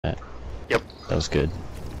Yep. That was good.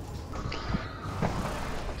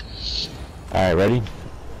 Alright, ready?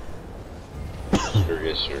 Sure,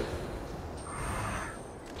 yes, sir.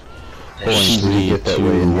 Pulling 3, get that 2,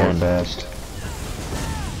 way in here 1. fast.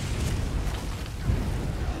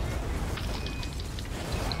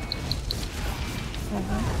 I'm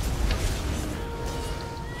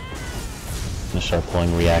gonna start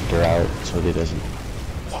pulling reactor out so that it doesn't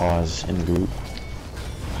pause in group.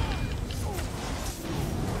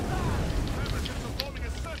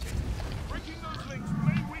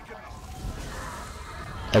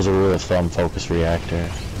 As a rule of thumb, focus reactor.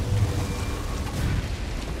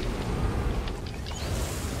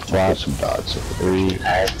 Swap. Some dots. 3,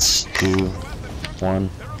 2, 1.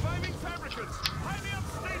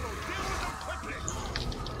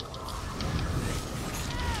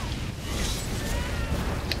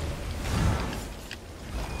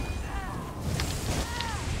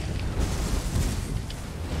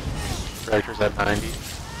 Reactor's at 90.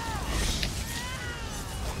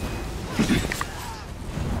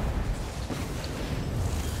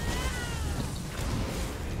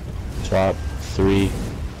 Swap. 3,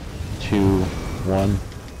 2, 1.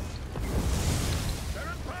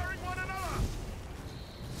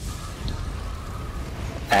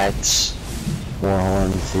 Ads.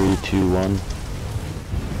 Warhorn. 3, 2, 1.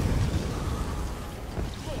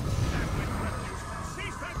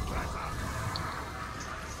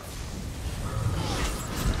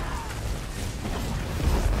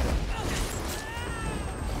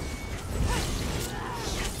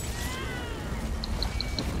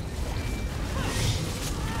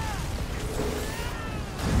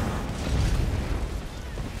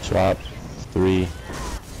 Swap. 3,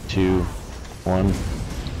 2, 1.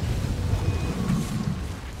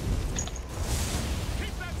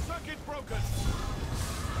 Keep that circuit broken.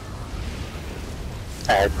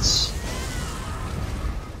 Ads.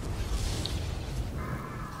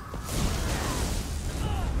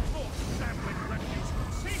 Sampling refuse.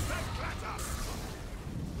 Cease that clatter.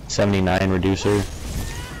 79 reducer.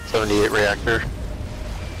 78 reactor.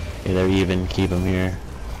 Okay, they're even. Keep them here.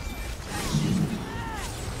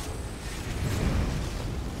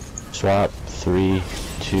 Swap. 3,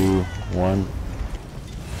 2, 1.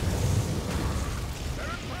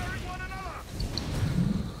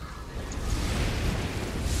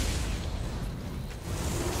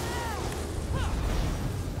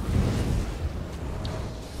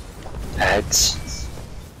 Ads.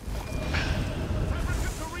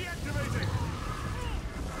 Reactivating.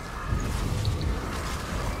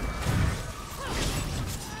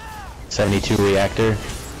 72 reactor.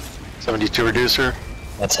 72 reducer.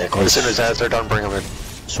 That's it. As soon as ads are done, bring them in.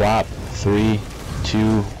 Swap. 3,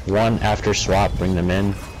 2, 1. After swap, bring them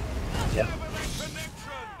in.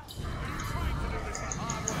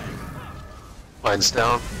 Mine's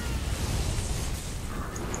down.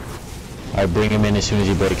 Alright, bring him in as soon as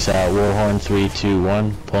he breaks out. Warhorn. 3, 2,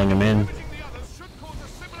 1. Pulling him in. The others should cause a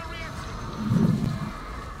similar reaction.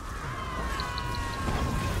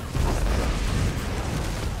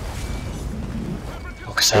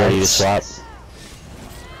 Ready to swap.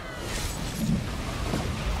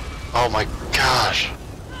 Oh my gosh.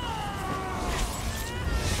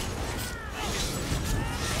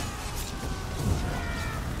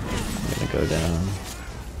 Gonna go down.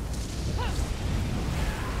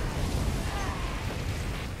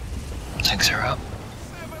 Things are up.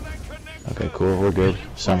 Okay, cool. We're good.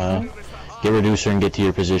 Somehow. Get reducer and get to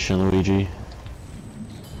your position, Luigi.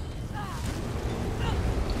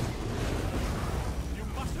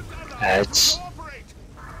 Ads.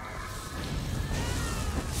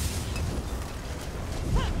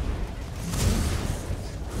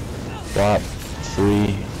 Swap.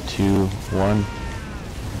 3, 2, 1.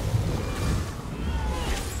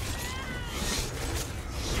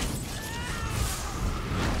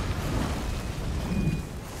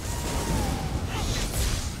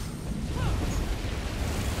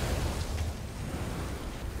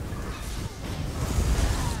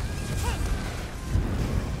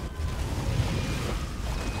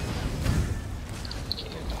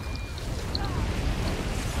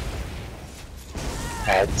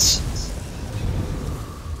 Ads.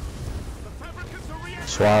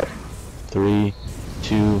 Swap. 3,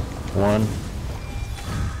 2, 1.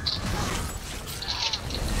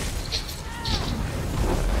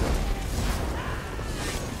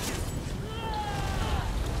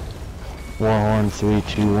 Warhorn. 3,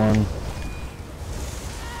 2, 1.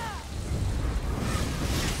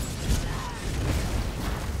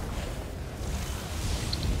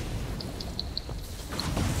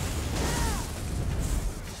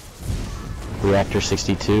 Reactor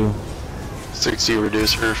 62. 60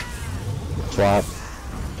 reducer. Swap.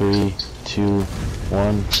 3, 2,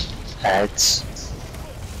 1. Heads.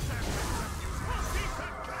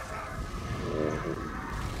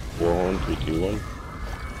 Warhorn, 3, 2, 1.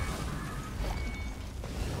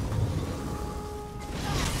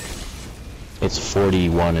 It's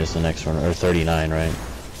 41 is the next one, or 39, right?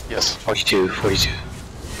 Yes. 42, 42.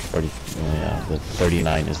 40, yeah, the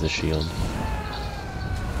 39 is the shield.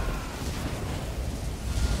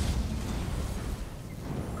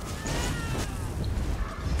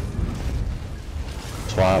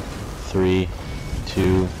 Swap, 3,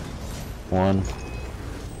 2, 1.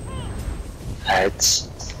 Heads.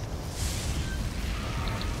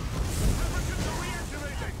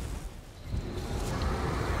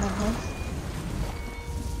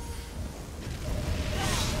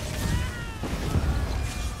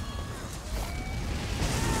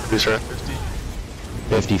 Reducer at 50.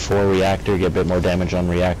 54 reactor, get a bit more damage on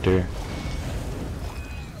reactor.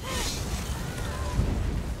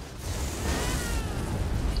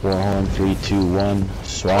 Warhorn, 3, 2, 1.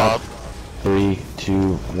 Swap, 3,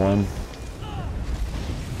 2, 1.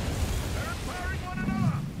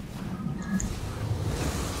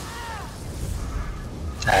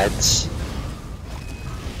 Heads.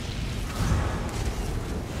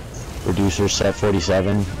 Reducer set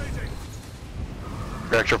 47.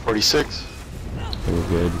 Reactor 46. We're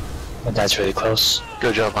good. But that's really close.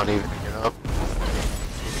 Good job on evening it up.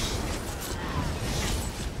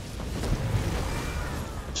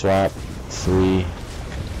 Swap, 3,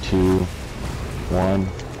 2, 1.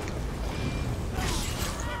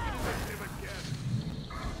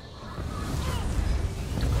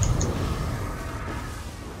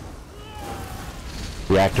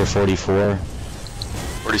 Reactor 44.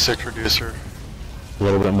 46 reducer. A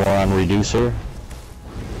little bit more on reducer.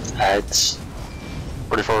 Heads.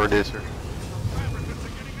 44 reducer. Fabricants are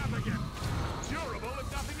getting up again. Durable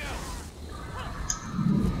if nothing else.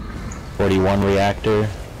 41 reactor.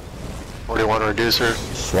 41 reducer.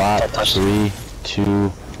 Swap, 3, 2,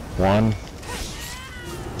 1.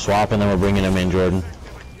 Swap, and then we're bringing him in, Jordan.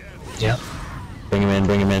 Yep. Bring him in,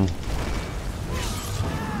 bring him in.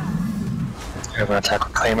 We're gonna attack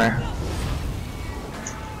with Claimer.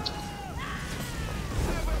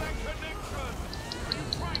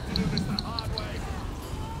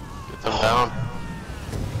 Get them down.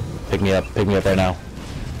 Pick me up right now.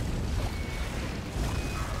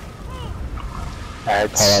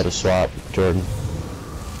 Heads. Call out a swap, Jordan.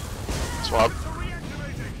 Swap.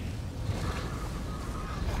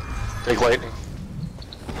 Take lightning.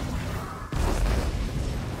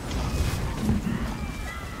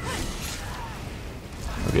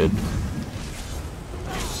 We're good.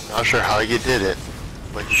 Not sure how you did it,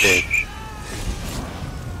 but you did.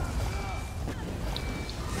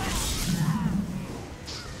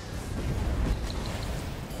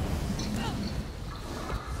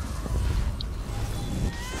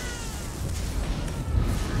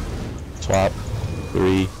 Swap,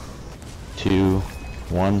 3, 2,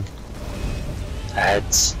 1.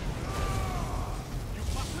 Heads. You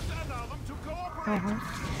mustn't allow them to cooperate.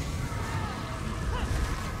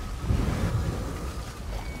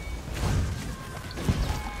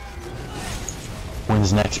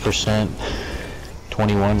 Wins next percent.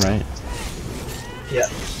 21, right? Yep.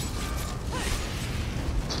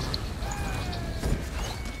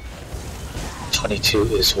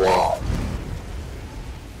 .22 is wall.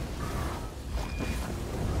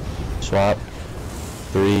 Swap,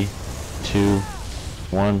 3, 2,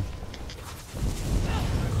 1.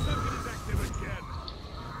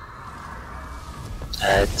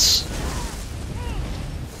 Heads.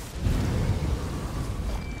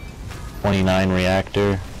 29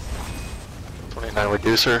 reactor. 29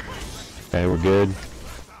 reducer. Okay, we're good.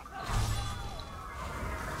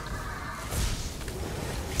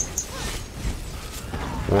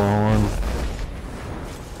 Warhorn.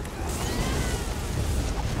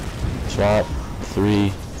 Swap,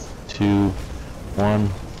 3, 2, 1.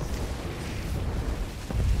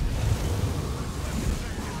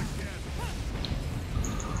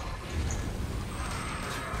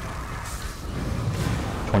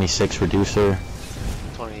 .26 reducer.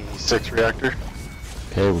 26 reactor.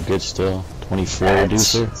 Okay, we're good still. 24 Heads.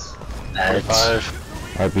 reducer. Heads.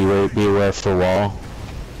 25. Alright, be aware for wall.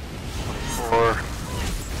 4.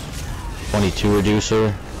 22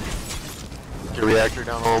 reducer. Get reactor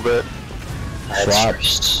down a little bit. Heads Swap,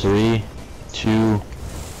 first. 3, 2,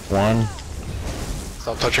 1.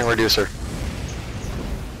 Stop touching reducer.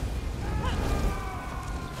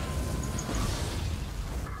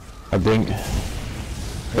 Bring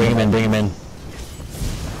him in, bring him in.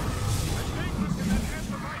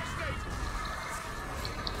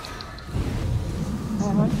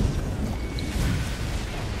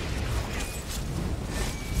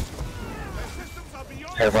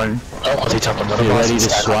 Everyone, multi-tap on middle You boss ready and to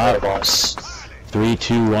stack on swap? middle boss. 3,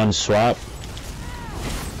 2, 1, swap.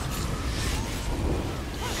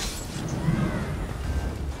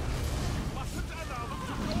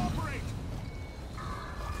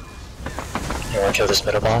 You wanna kill this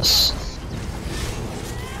middle boss?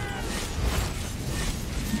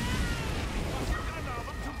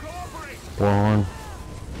 One.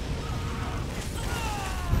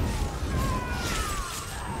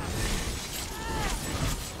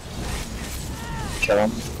 Kill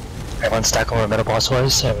him. Everyone stack on where middle boss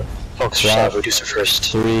was, and focus Swap. reducer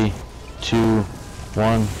first. 3, 2,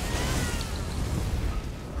 1.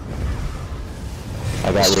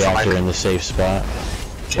 I got Just reactor flank. in the safe spot.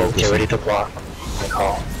 Get ready to block. I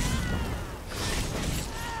call.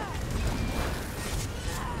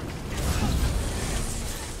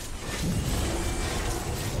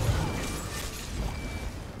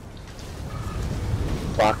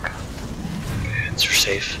 Block. Hands are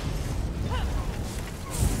safe.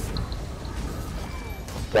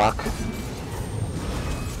 Block.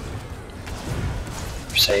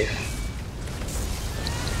 We're safe.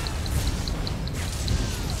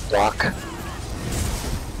 Block.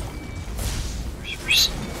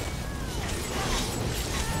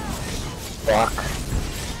 Block.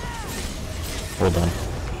 Hold on.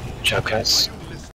 Good job, guys.